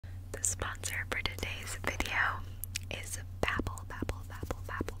sponsor for today's video is Babbel.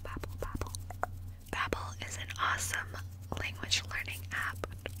 Babbel is an awesome language learning app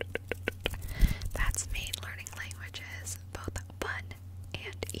that's made learning languages both fun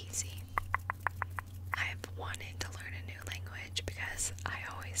and easy. I've wanted to learn a new language because I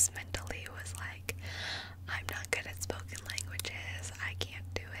always mentally was like, I'm not good at spoken languages, I can't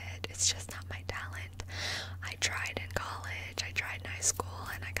do it, it's just not my talent. I tried in college, I tried in high school,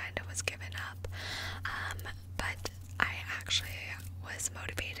 and I kind of was giving up. But I actually was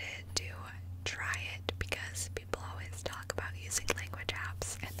motivated to try it because people always talk about using language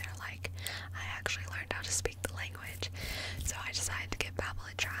apps, and they're like, I actually learned how to speak the language. So I decided to give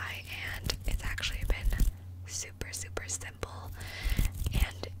Babbel a try, and it's actually been super simple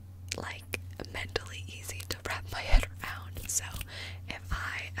and like mentally easy to wrap my head around. So if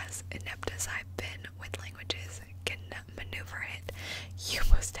I, as inept as I've been with languages, can maneuver it, you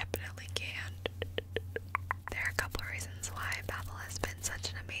most definitely can. There are a couple of reasons why Babbel has been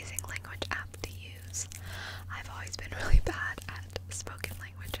such an amazing language app to use. I've always been really bad at spoken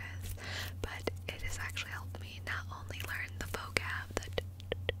languages, but it has actually helped me not only learn the vocab,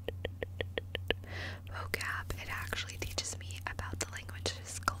 it actually teaches me about the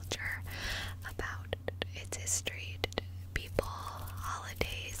language's culture, about its history, people,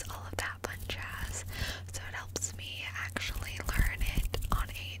 holidays, all of that fun jazz. So it helps me actually learn it on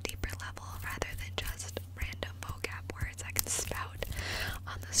a deeper level rather than just random vocab words I can spout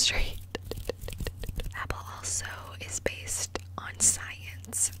on the street. Babbel also is based on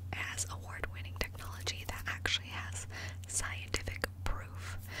science. It has award-winning technology that actually has scientific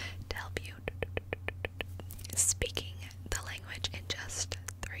proof to help you speaking the language in just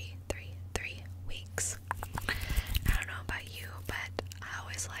 3 weeks. I don't know about you, but I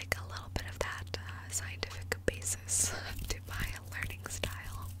always like a little bit of that scientific basis to my learning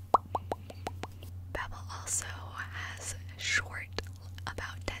style. Babbel also has short,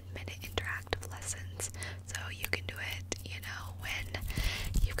 about 10-minute interactive lessons, so you can do it, when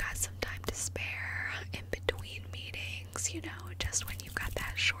you've got some time to spare in between meetings, just when you've got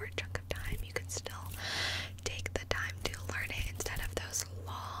that short chunk of time, you can still take the time to learn it instead of those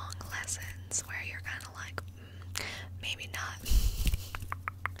long lessons where you're kind of like, maybe not.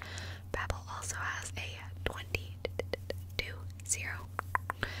 Babbel also has a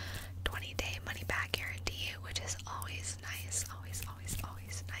 20-day money-back guarantee, which is always nice, always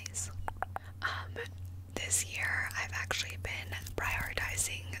nice. This year, I've actually been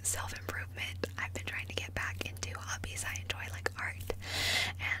prioritizing self-improvement. I've been trying to get back into hobbies I enjoy, like art,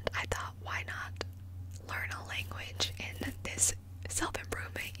 and I thought, why not learn a language in this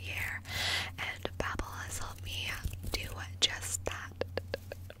self-improvement year? And Babbel has helped me do just that.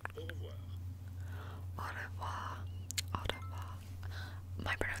 Au revoir.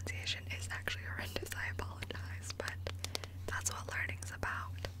 My pronunciation is actually horrendous, I apologize, but that's what learning's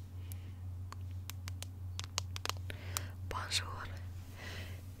about. Bonjour.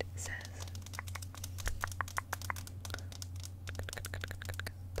 It says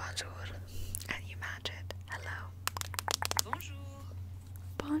bonjour, and you match it. Hello.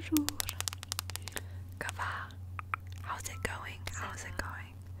 Bonjour. Ça va? How's it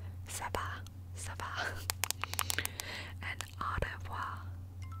going? Ça va. And au revoir.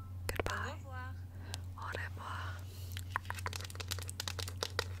 Goodbye. Au revoir.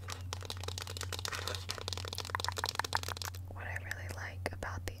 What I really like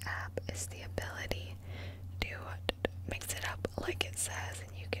about the app is the ability to mix it up like it says,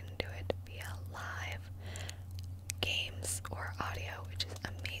 and you can do it via live games or audio, which is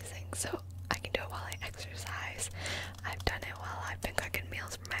amazing. So I can do it while I exercise. I've done it while I've been cooking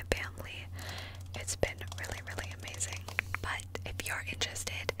meals for my family. It's been really amazing. But if you're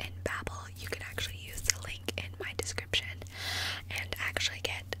interested in Babbel, you can actually use the link in my description and actually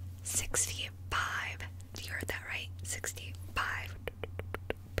get 65, you heard that right, 65%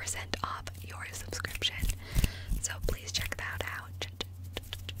 off your subscription. So please check that out.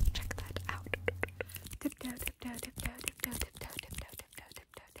 Check that out.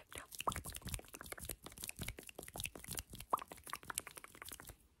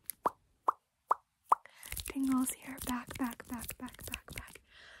 Tingles here, back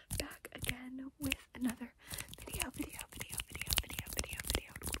again with another video.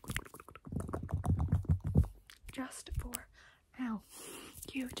 Just for now.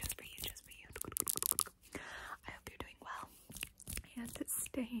 Just for you. I hope you're doing well and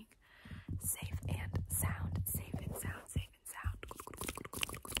staying safe and sound.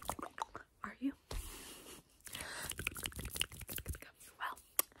 Are you? Well,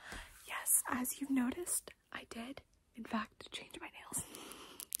 yes, as you've noticed, I did, in fact, change my nails.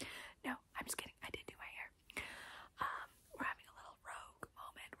 No,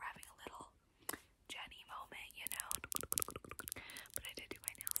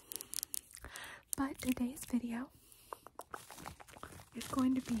 Today's video is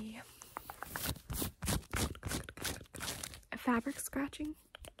going to be a fabric scratching,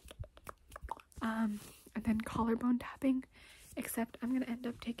 and then collarbone tapping, except I'm gonna end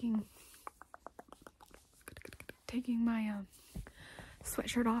up taking my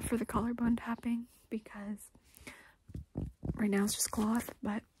sweatshirt off for the collarbone tapping, because right now it's just cloth,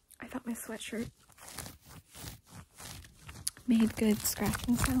 but I thought my sweatshirt made good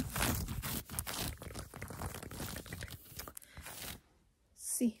scratching sounds.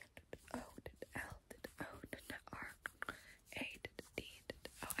 C O L O R A D.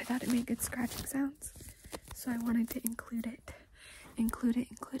 Oh, I thought it made good scratching sounds, so I wanted to include it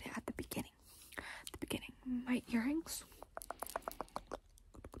at the beginning. My earrings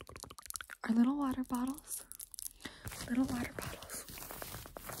are little water bottles.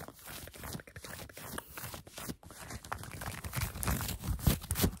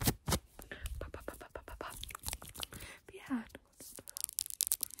 Yeah,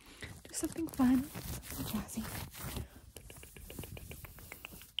 do something fun, something jazzy.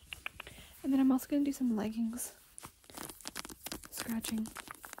 And then I'm also gonna do some leggings scratching.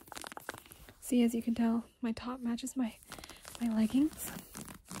 See, as you can tell, my top matches my leggings,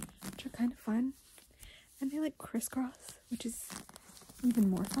 which are kind of fun, and they like crisscross, which is even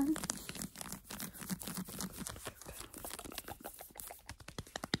more fun.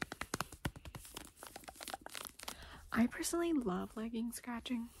 I personally love legging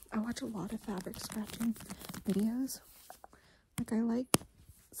scratching. I watch a lot of fabric scratching videos. Like, I like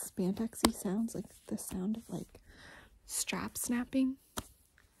spantexy sounds, like the sound of like strap snapping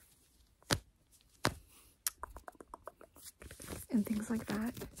and things like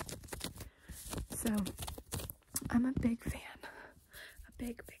that. So I'm a big fan. A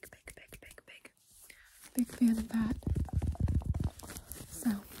big fan of that. So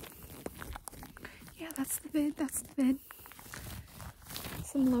yeah, that's the vid.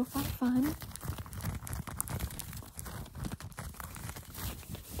 Some lo-fi fun.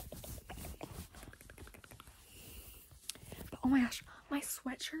 But oh my gosh, my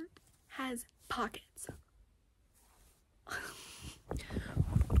sweatshirt has pockets.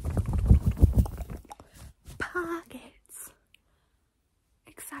 Pockets.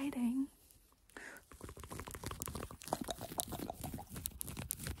 Exciting.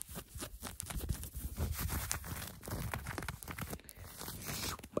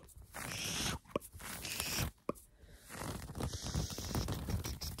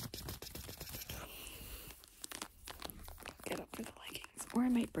 Get up for the leggings, or I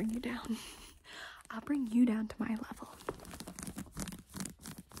might bring you down. I'll bring you down to my level.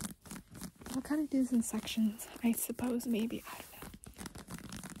 I'll kind of do this in sections, I suppose, maybe, I don't know.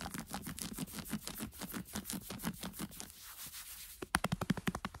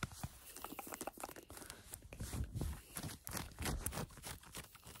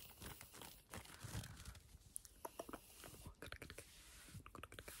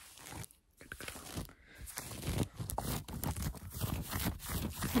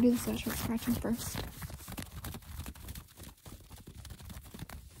 I'll do the sweatshirt scratching first.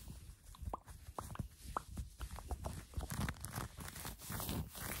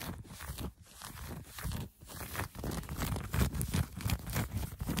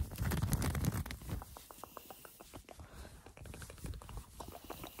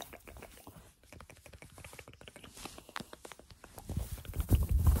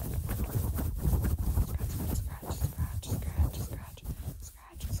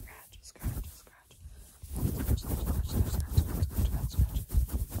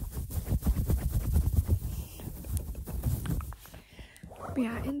 But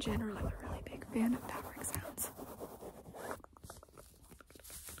yeah, in general, I'm a really big fan of fabric sounds.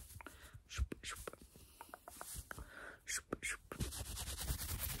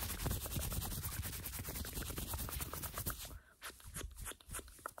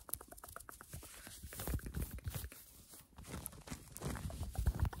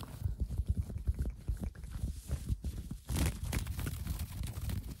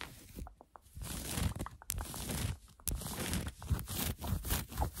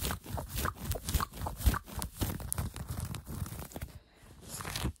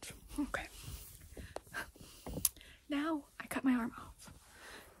 Now I cut my arm off.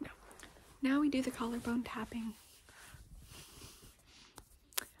 No. Now we do the collarbone tapping.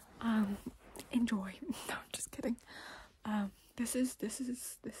 Enjoy. No, I'm just kidding. This is the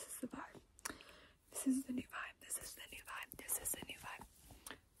vibe. This is the new vibe. This is the new vibe. This is the new vibe.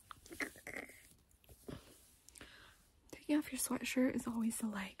 Taking off your sweatshirt is always the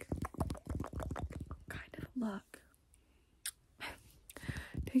like kind of look.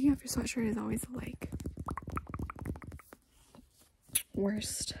 Taking off your sweatshirt is always the like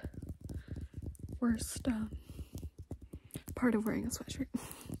worst part of wearing a sweatshirt.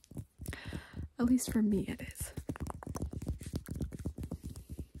 At least for me it is.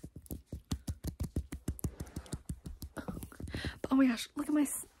 Oh my gosh, look at my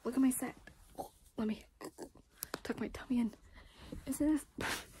set. Let me tuck my tummy in. Isn't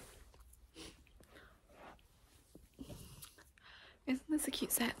this a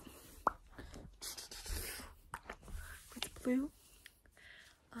cute set? It's blue.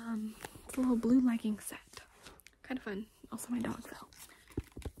 It's a little blue legging set. Kind of fun. Also, my dog fell.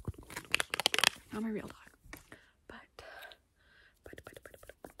 Not my real dog, but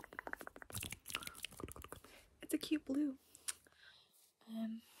it's a cute blue.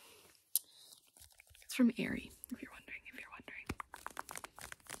 It's from Aerie, if you're wondering.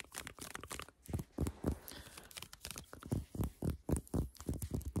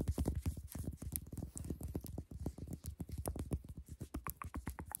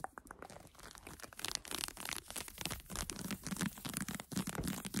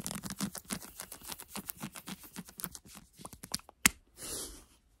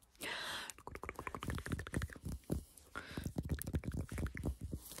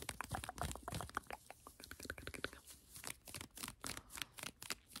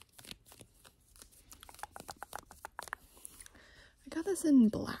 I got this in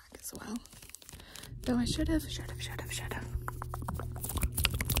black as well. Though I should have.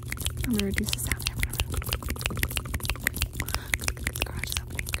 I'm gonna reduce the sound here.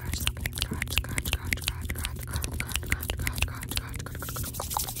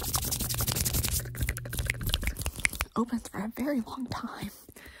 Opens for a very long time.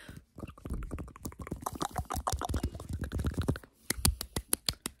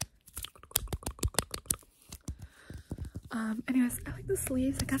 Anyways, I like the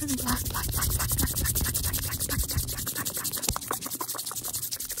sleeves. I got it in black.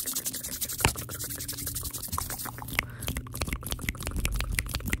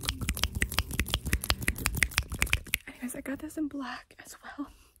 Anyways, I got this in black as well,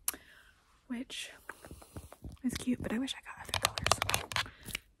 which is cute, but I wish I got other colors.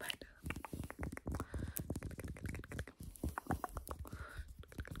 But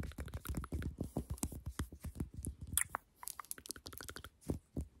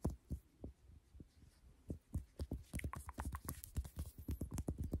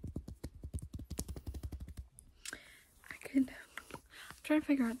I'm trying to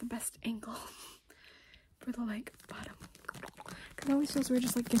figure out the best angle for the bottom, because it always feels weird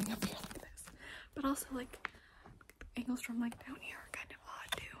just getting up here like this, but also angles from down here are kind of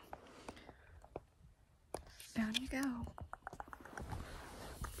odd too. Down you go.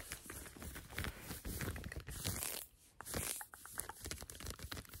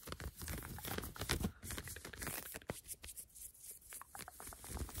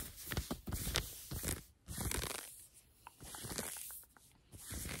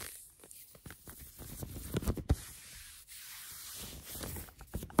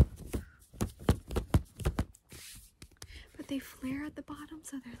 They flare at the bottom,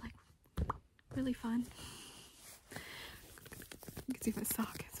 so they're really fun. You can see my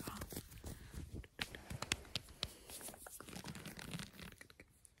sock as well.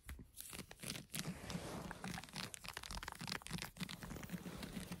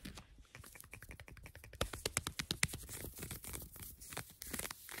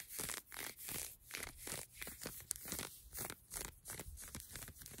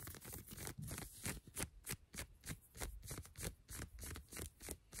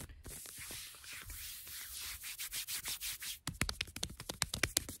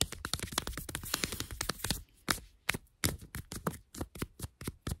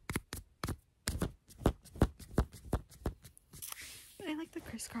 I like the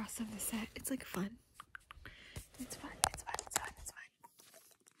crisscross of the set. It's fun. It's fun.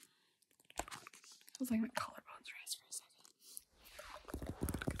 I was my collarbones raised for a second.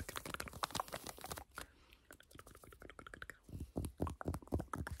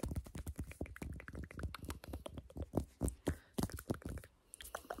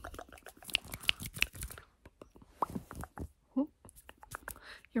 Oh.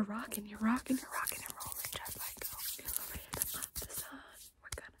 You're rocking and rolling just like go. The sun. We're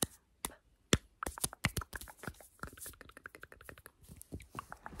gonna.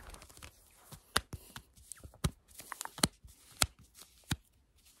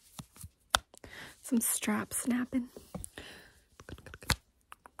 Some strap snapping.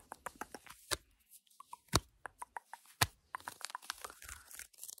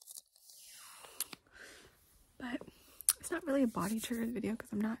 But it's not really a body triggered video because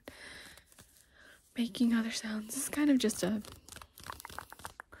I'm not making other sounds. It's kind of just a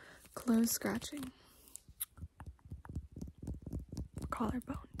clothes scratching,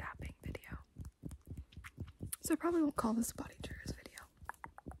 collarbone tapping video. So I probably won't call this a body triggers video.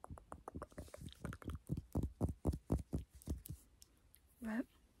 But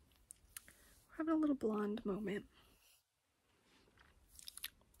we're having a little blonde moment.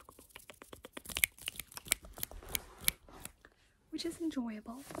 Which is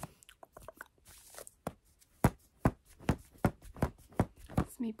enjoyable.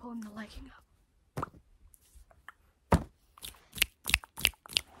 It's me pulling the legging up.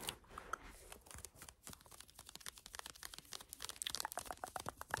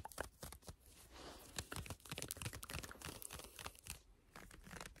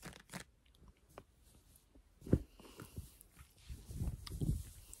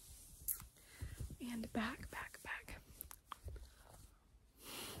 And back.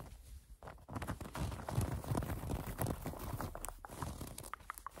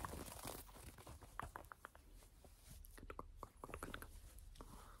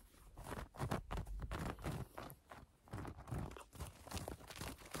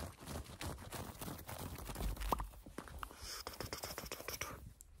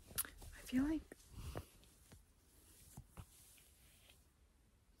 I feel like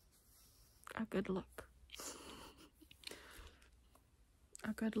a good look.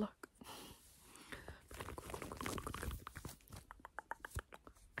 A good look.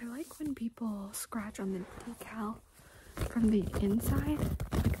 I like when people scratch on the decal from the inside,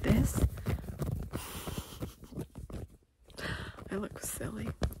 like this. I look silly.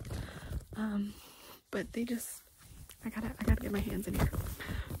 But they just, I gotta get my hands in here.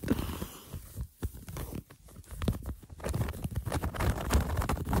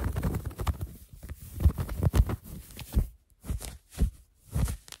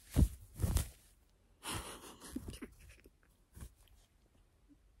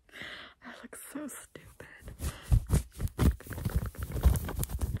 So stupid.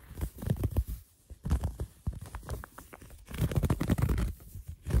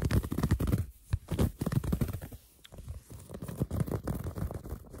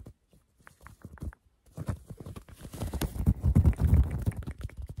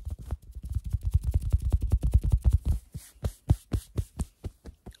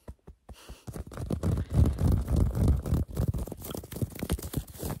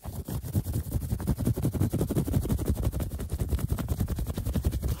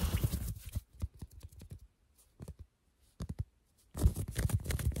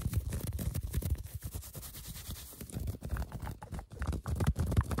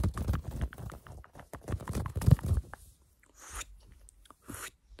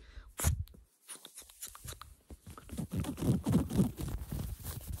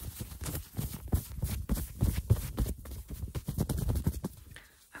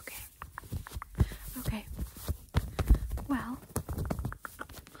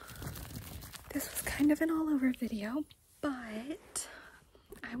 Kind of an all-over video, but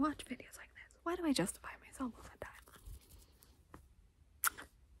I watch videos like this. Why do I justify myself all the time?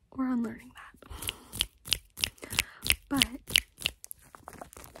 We're unlearning that. But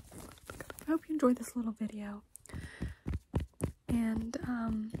I hope you enjoyed this little video. And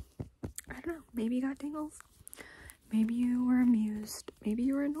I don't know, maybe you got tingles, maybe you were amused, maybe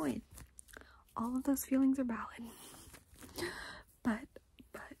you were annoyed. All of those feelings are valid. But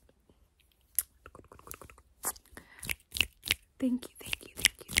thank you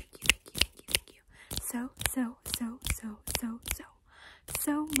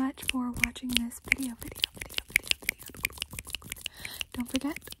so much for watching this video. Don't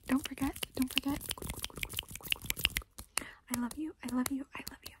forget. I love you.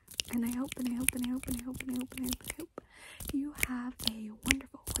 And I hope you have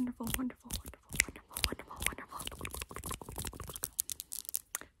a wonderful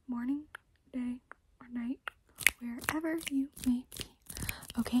morning, day, or night, wherever you may be.